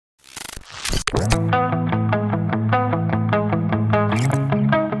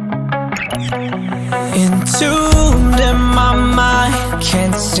Entombed in my mind,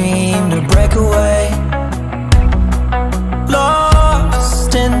 can't seem to break away.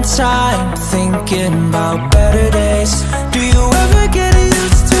 Lost in time, thinking about better days. Do you ever get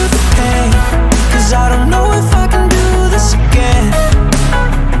used to the pain? 'Cause I don't know if I can do this again.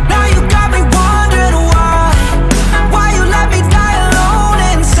 Now you got me wondering why you let me die alone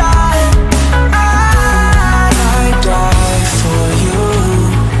inside. I died for you,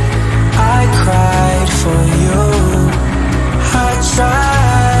 I cried for you, I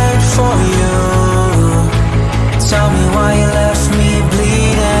tried for you. Tell me why you left me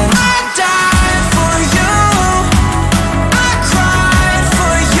bleeding. I died for you, I cried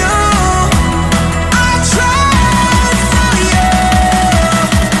for you, I tried for you.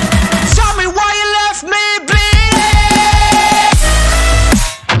 Tell me why you left me bleeding.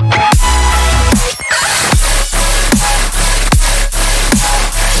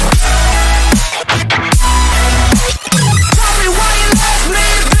 Tell me why you left me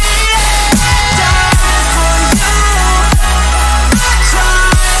bleeding. Died for you, I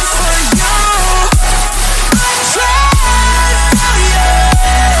cried for you, I tried for you.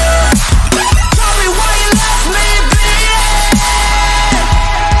 Tell me why you left me bleeding.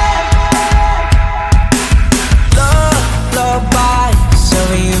 Lullabies of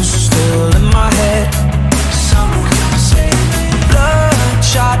you still in my head. Someone save me.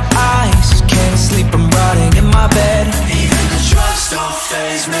 Bloodshot eyes, can't sleep, I'm rotting in my bed. Even the drugs don't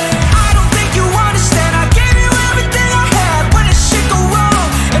faze me. I don't think you understand. I gave you everything I had when the shit go wrong,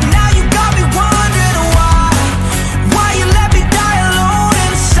 and now you got me wondering why you let me die alone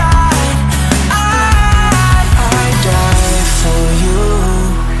inside. I died for you,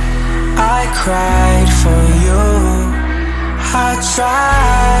 I cried for you, I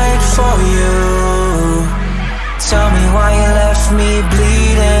tried for you. Tell me why you left me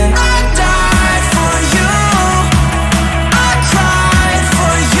bleeding. I died for you, I cried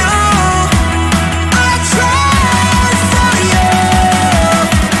for you, I tried for you.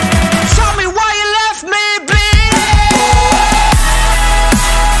 Tell me why you left me bleeding.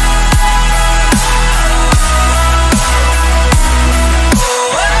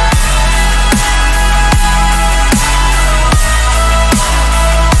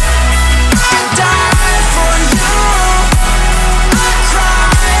 I died for you, I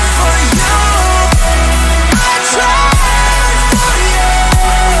cried for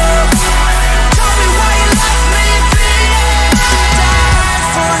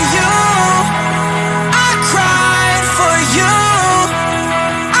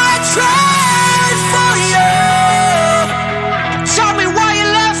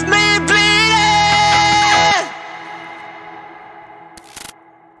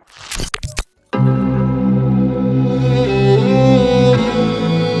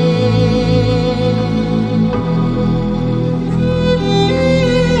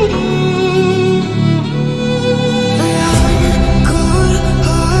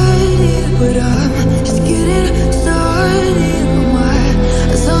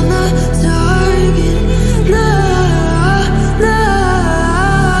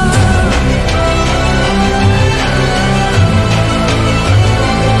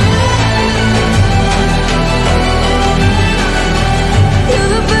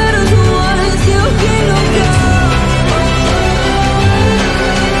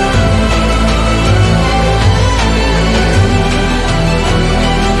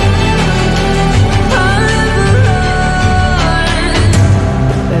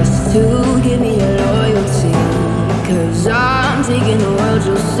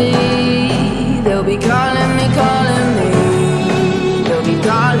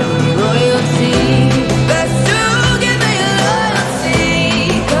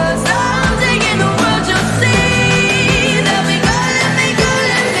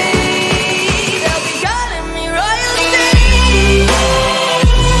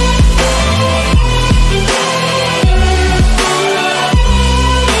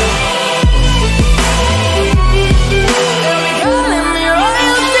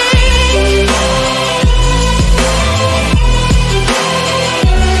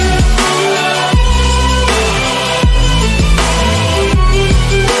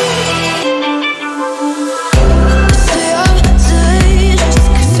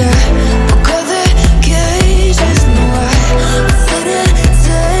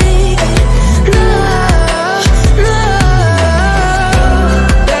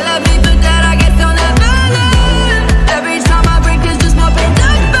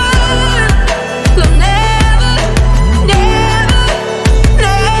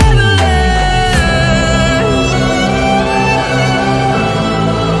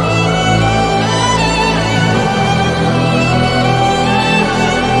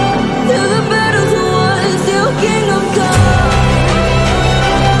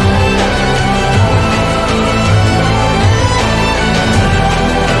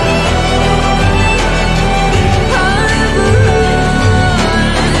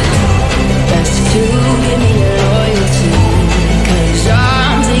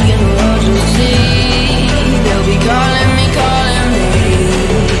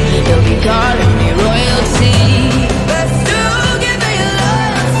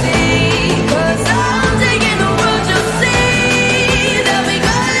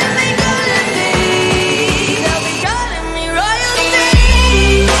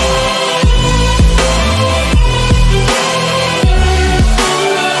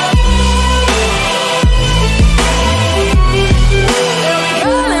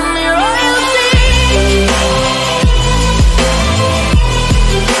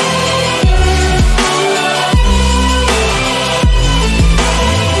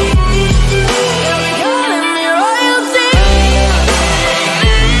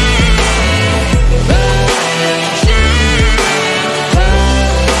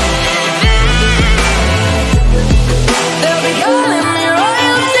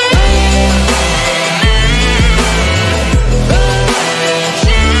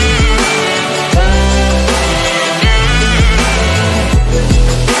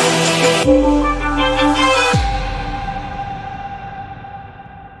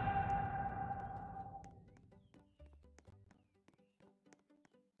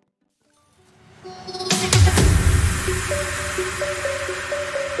When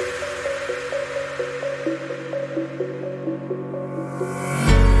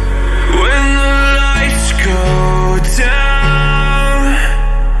the lights go down,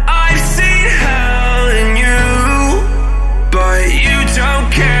 I've seen hell in you, but you don't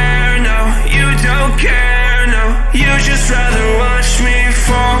care, no, you don't care, no. You just rather watch me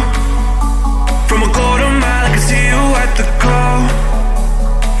fall from a quarter mile. I can see you at the call.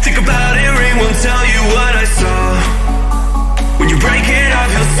 Think about it, ring won't tell you what I saw. When you break it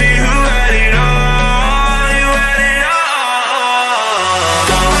off, you'll see who had it all. You had it all.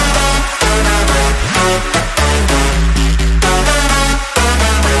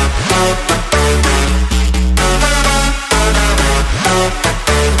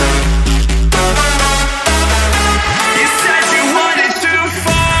 You said you wanted to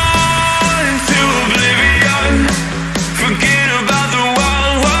fall into oblivion, forget about the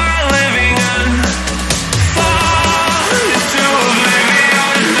world we're living in. Fall into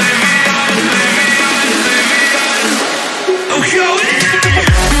oblivion, oblivion, oblivion, oblivion. I'm going in.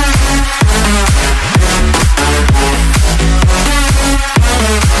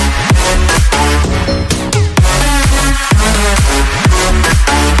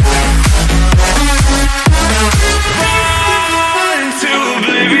 Fall into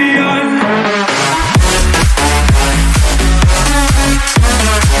oblivion.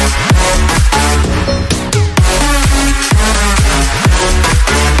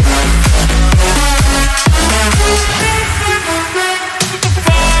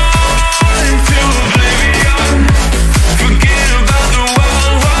 Fall into oblivion. Forget about the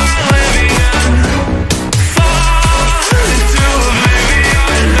world we're living in. Fall into oblivion,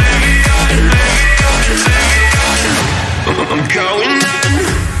 oblivion, oblivion, oblivion. I'm going in.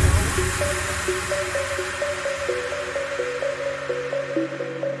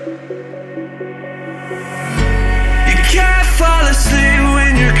 You can't fall asleep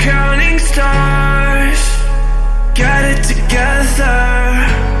when you're counting stars. Get it together.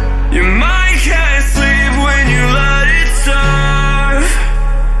 Your mind can't sleep when you let it serve.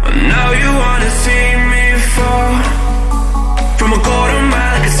 I know you wanna see me fall from a quarter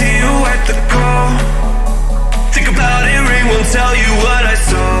mile. I can see you at the call. Think about it, ring won't tell you what I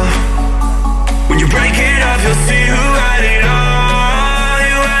saw. When you break it off, you'll see